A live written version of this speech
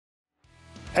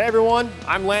Hey everyone,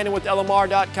 I'm Landan with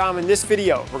LMR.com. In this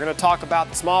video, we're going to talk about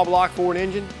the small block Ford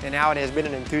engine and how it has been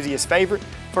an enthusiast favorite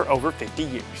for over 50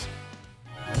 years.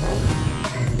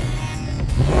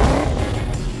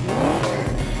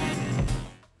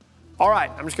 All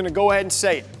right, I'm just going to go ahead and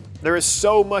say it. There is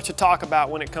so much to talk about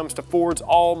when it comes to Ford's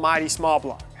almighty small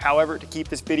block. However, to keep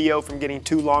this video from getting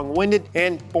too long-winded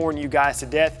and boring you guys to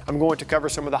death, I'm going to cover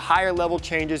some of the higher level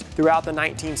changes throughout the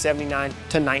 1979 to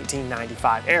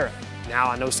 1995 era. Now,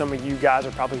 I know some of you guys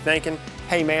are probably thinking,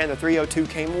 hey man, the 302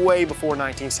 came way before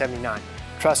 1979.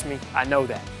 Trust me, I know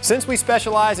that. Since we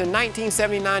specialize in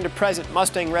 1979 to present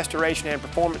Mustang restoration and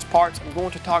performance parts, I'm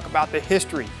going to talk about the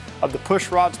history of the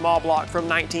pushrod small block from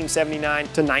 1979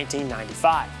 to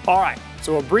 1995. All right,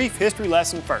 so a brief history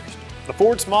lesson first. The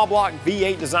Ford small block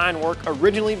V8 design work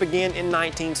originally began in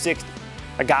 1960.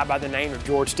 A guy by the name of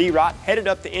George Sterott headed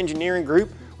up the engineering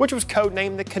group, which was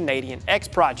codenamed the Canadian X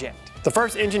Project. The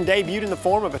first engine debuted in the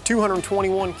form of a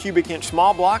 221 cubic inch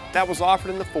small block that was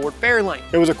offered in the Ford Fairlane.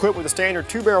 It was equipped with a standard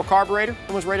 2-barrel carburetor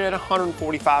and was rated at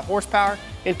 145 horsepower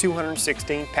and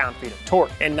 216 pound-feet of torque.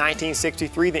 In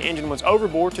 1963, the engine was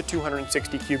overboard to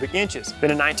 260 cubic inches. Then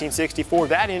in 1964,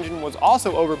 that engine was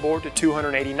also overboard to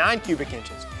 289 cubic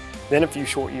inches. Then a few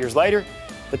short years later,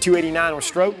 the 289 was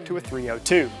stroked to a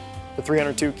 302. The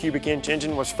 302 cubic inch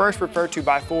engine was first referred to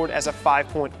by Ford as a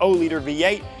 5.0-liter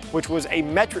V8, which was a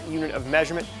metric unit of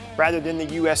measurement rather than the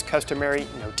U.S. customary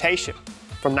notation.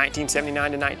 From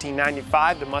 1979 to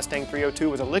 1995, the Mustang 302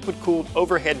 was a liquid-cooled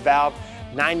overhead valve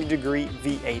 90-degree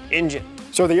V8 engine.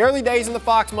 So the early days in the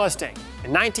Fox Mustang.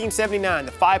 In 1979,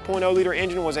 the 5.0-liter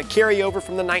engine was a carryover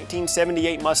from the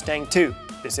 1978 Mustang II.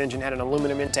 This engine had an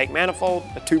aluminum intake manifold,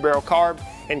 a 2-barrel carb,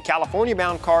 and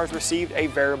California-bound cars received a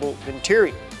variable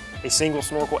venturi. A single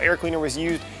snorkel air cleaner was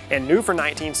used, and new for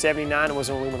 1979 was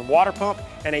an aluminum water pump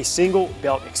and a single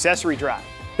belt accessory drive.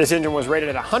 This engine was rated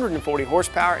at 140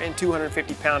 horsepower and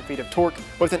 250 pound-feet of torque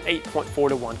with an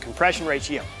 8.4-to-1 compression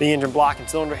ratio. The engine block and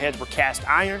cylinder heads were cast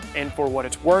iron, and for what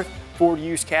it's worth, Ford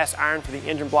used cast iron for the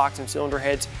engine blocks and cylinder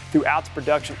heads throughout the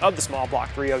production of the small block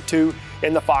 302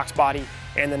 in the Fox body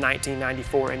and the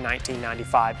 1994 and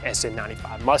 1995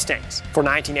 SN95 Mustangs. For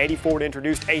 1980, Ford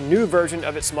introduced a new version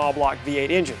of its small block V8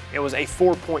 engine. It was a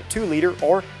 4.2-liter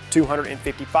or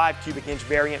 255 cubic inch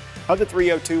variant of the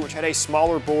 302, which had a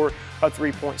smaller bore of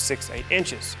 3.68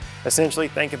 inches. Essentially,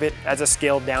 think of it as a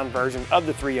scaled-down version of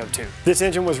the 302. This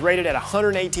engine was rated at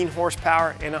 118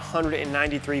 horsepower and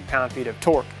 193 pound-feet of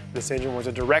torque. This engine was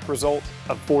a direct result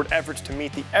of Ford efforts to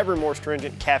meet the ever more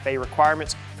stringent CAFE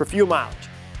requirements for fuel mileage.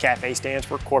 CAFE stands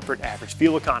for Corporate Average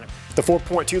Fuel Economy. The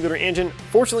 4.2-liter engine,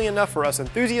 fortunately enough for us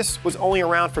enthusiasts, was only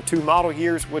around for 2 model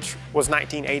years, which was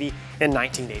 1980 and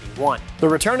 1981. The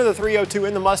return of the 302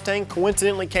 in the Mustang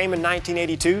coincidentally came in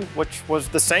 1982, which was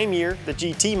the same year the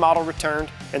GT model returned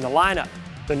in the lineup.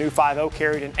 The new 5.0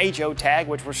 carried an HO tag,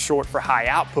 which was short for high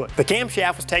output. The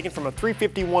camshaft was taken from a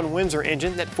 351 Windsor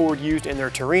engine that Ford used in their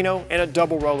Torino, and a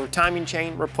double roller timing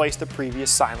chain replaced the previous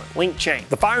silent link chain.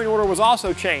 The firing order was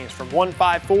also changed from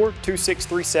 154,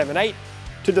 26378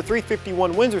 to the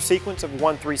 351 Windsor sequence of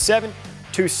 137,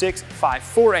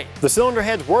 26548. The cylinder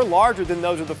heads were larger than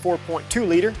those of the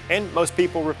 4.2-liter, and most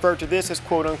people refer to this as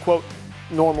quote-unquote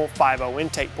normal 5.0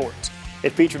 intake ports.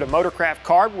 It featured a Motorcraft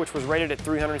carb, which was rated at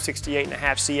 368.5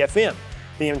 CFM.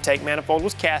 The intake manifold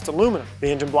was cast aluminum. The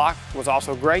engine block was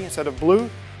also gray instead of blue,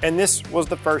 and this was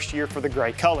the first year for the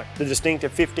gray color. The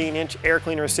distinctive 15-inch air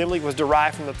cleaner assembly was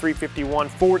derived from the 351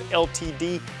 Ford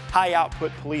LTD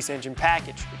high-output police engine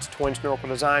package. Its twin snorkel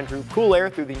design drew cool air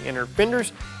through the inner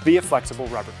fenders via flexible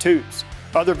rubber tubes.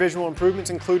 Other visual improvements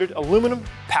included aluminum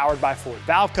powered by Ford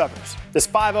valve covers. This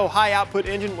 5.0 high-output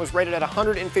engine was rated at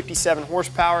 157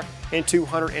 horsepower and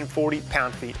 240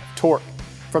 pound-feet of torque.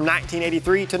 From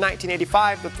 1983 to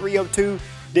 1985, the 302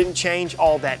 didn't change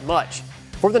all that much.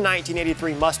 For the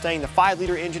 1983 Mustang, the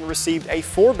 5-liter engine received a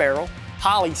 4-barrel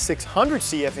Holley 600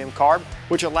 CFM carb,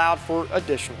 which allowed for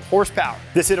additional horsepower.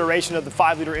 This iteration of the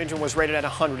 5-liter engine was rated at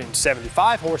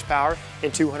 175 horsepower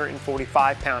and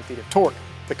 245 pound-feet of torque.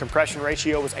 The compression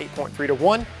ratio was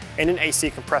 8.3-to-1, and an AC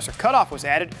compressor cutoff was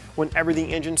added whenever the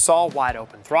engine saw wide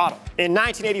open throttle. In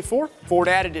 1984, Ford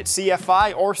added its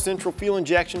CFI or central fuel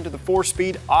injection to the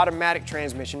 4-speed automatic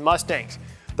transmission Mustangs.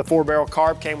 The 4-barrel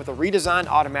carb came with a redesigned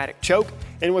automatic choke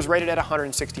and was rated at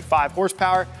 165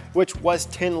 horsepower, which was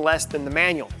 10 less than the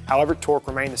manual. However, torque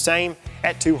remained the same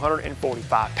at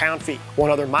 245 pound-feet.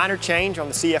 One other minor change on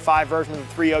the CFI version of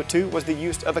the 302 was the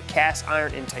use of a cast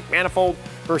iron intake manifold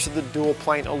versus the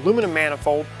dual-plane aluminum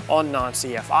manifold on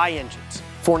non-CFI engines.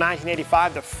 For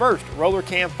 1985, the first roller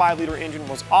cam 5-liter engine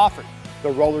was offered. The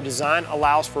roller design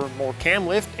allows for more cam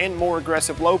lift and more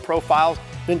aggressive low profiles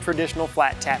than traditional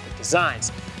flat tappet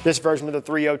designs. This version of the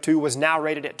 302 was now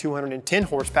rated at 210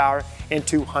 horsepower and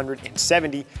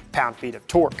 270 pound-feet of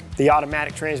torque. The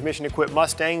automatic transmission-equipped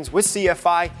Mustangs with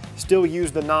CFI still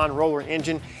used the non-roller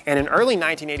engine, and in early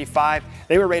 1985,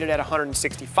 they were rated at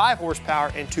 165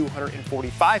 horsepower and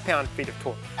 245 pound-feet of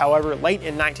torque. However, late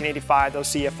in 1985, those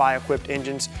CFI-equipped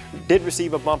engines did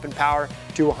receive a bump in power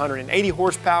to 180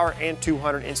 horsepower and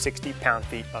 260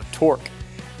 pound-feet of torque.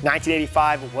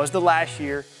 1985 was the last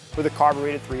year for the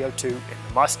carbureted 302 in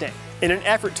the Mustang. In an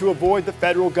effort to avoid the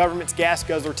federal government's gas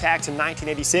guzzler tax in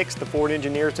 1986, the Ford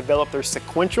engineers developed their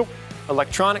sequential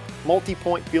electronic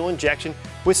multi-point fuel injection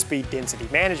with speed density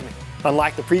management.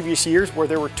 Unlike the previous years where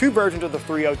there were two versions of the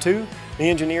 302, the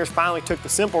engineers finally took the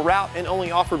simple route and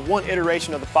only offered one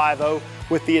iteration of the 5.0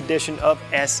 with the addition of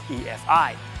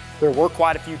SEFI. There were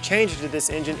quite a few changes to this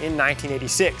engine in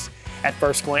 1986. At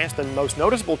first glance, the most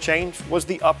noticeable change was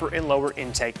the upper and lower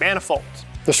intake manifolds.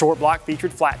 The short block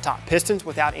featured flat-top pistons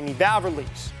without any valve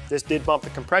release. This did bump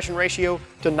the compression ratio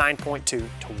to 9.2 to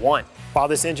 1. While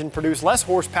this engine produced less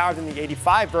horsepower than the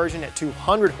 85 version at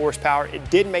 200 horsepower, it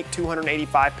did make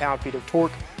 285 pound-feet of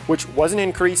torque, which was an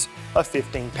increase of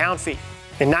 15 pound-feet.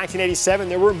 In 1987,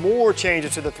 there were more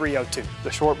changes to the 302. The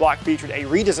short block featured a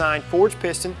redesigned forged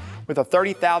piston with a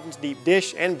 30 thousandths deep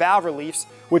dish and valve reliefs,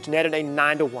 which netted a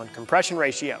 9-to-1 compression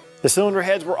ratio. The cylinder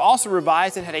heads were also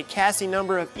revised and had a chassis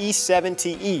number of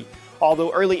E7TE,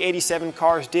 although early 87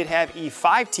 cars did have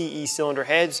E5TE cylinder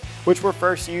heads, which were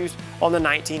first used on the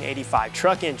 1985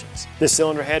 truck engines. This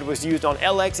cylinder head was used on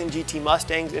LX and GT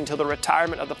Mustangs until the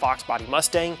retirement of the Fox body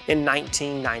Mustang in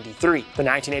 1993. The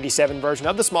 1987 version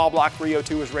of the small block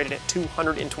 302 was rated at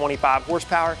 225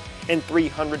 horsepower and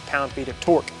 300 pound-feet of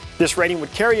torque. This rating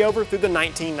would carry over through the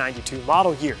 1992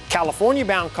 model year.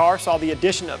 California-bound cars saw the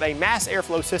addition of a mass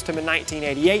airflow system in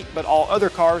 1988, but all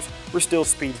other cars were still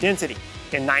speed density.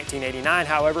 In 1989,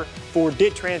 however, Ford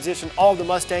did transition all of the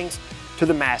Mustangs to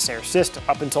the mass air system.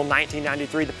 Up until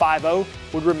 1993, the 5.0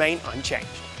 would remain unchanged.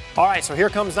 All right, so here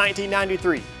comes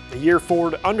 1993, the year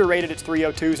Ford underrated its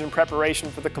 302s in preparation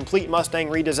for the complete Mustang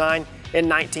redesign in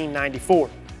 1994.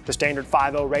 The standard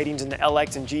 5.0 ratings in the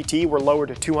LX and GT were lowered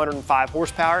to 205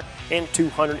 horsepower and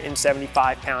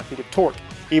 275 pound-feet of torque.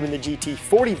 Even the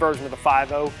GT40 version of the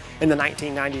 5.0 in the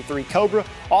 1993 Cobra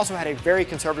also had a very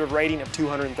conservative rating of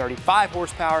 235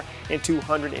 horsepower and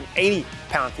 280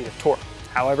 pound-feet of torque.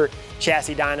 However,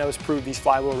 chassis dynos proved these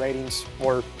flywheel ratings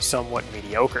were somewhat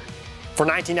mediocre. For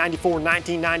 1994 and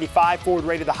 1995, Ford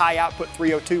rated the high-output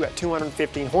 302 at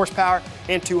 215 horsepower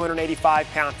and 285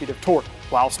 pound-feet of torque.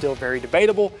 While still very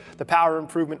debatable, the power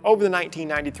improvement over the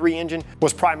 1993 engine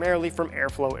was primarily from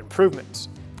airflow improvements.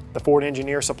 The Ford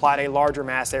engineer supplied a larger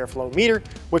mass airflow meter,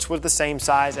 which was the same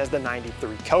size as the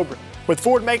 93 Cobra. With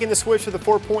Ford making the switch to the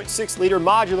 4.6-liter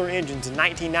modular engines in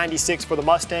 1996 for the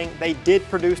Mustang, they did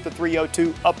produce the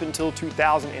 302 up until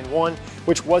 2001,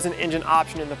 which was an engine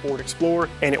option in the Ford Explorer,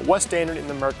 and it was standard in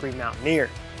the Mercury Mountaineer.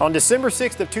 On December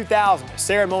 6th of 2000, a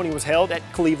ceremony was held at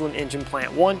Cleveland Engine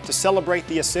Plant 1 to celebrate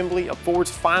the assembly of Ford's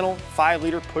final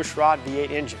 5-liter pushrod V8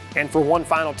 engine. And for one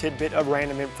final tidbit of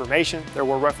random information, there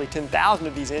were roughly 10,000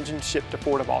 of these engines shipped to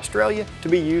Ford of Australia to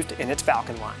be used in its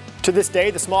Falcon line. To this day,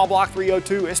 the small block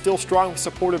 302 is still strongly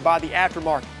supported by the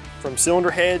aftermarket, from cylinder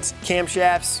heads,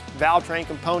 camshafts, valvetrain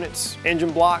components,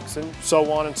 engine blocks, and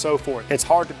so on and so forth. It's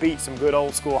hard to beat some good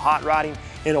old school hot rodding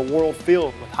in a world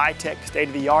filled with high-tech,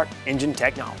 state-of-the-art engine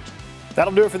technology.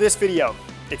 That'll do it for this video.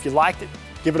 If you liked it,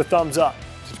 give it a thumbs up.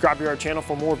 Subscribe to our channel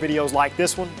for more videos like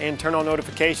this one and turn on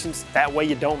notifications. That way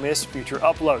you don't miss future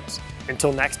uploads.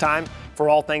 Until next time, for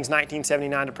all things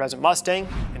 1979 to present Mustang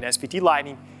and SVT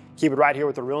Lightning, keep it right here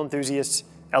with the real enthusiasts,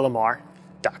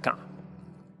 LMR.com.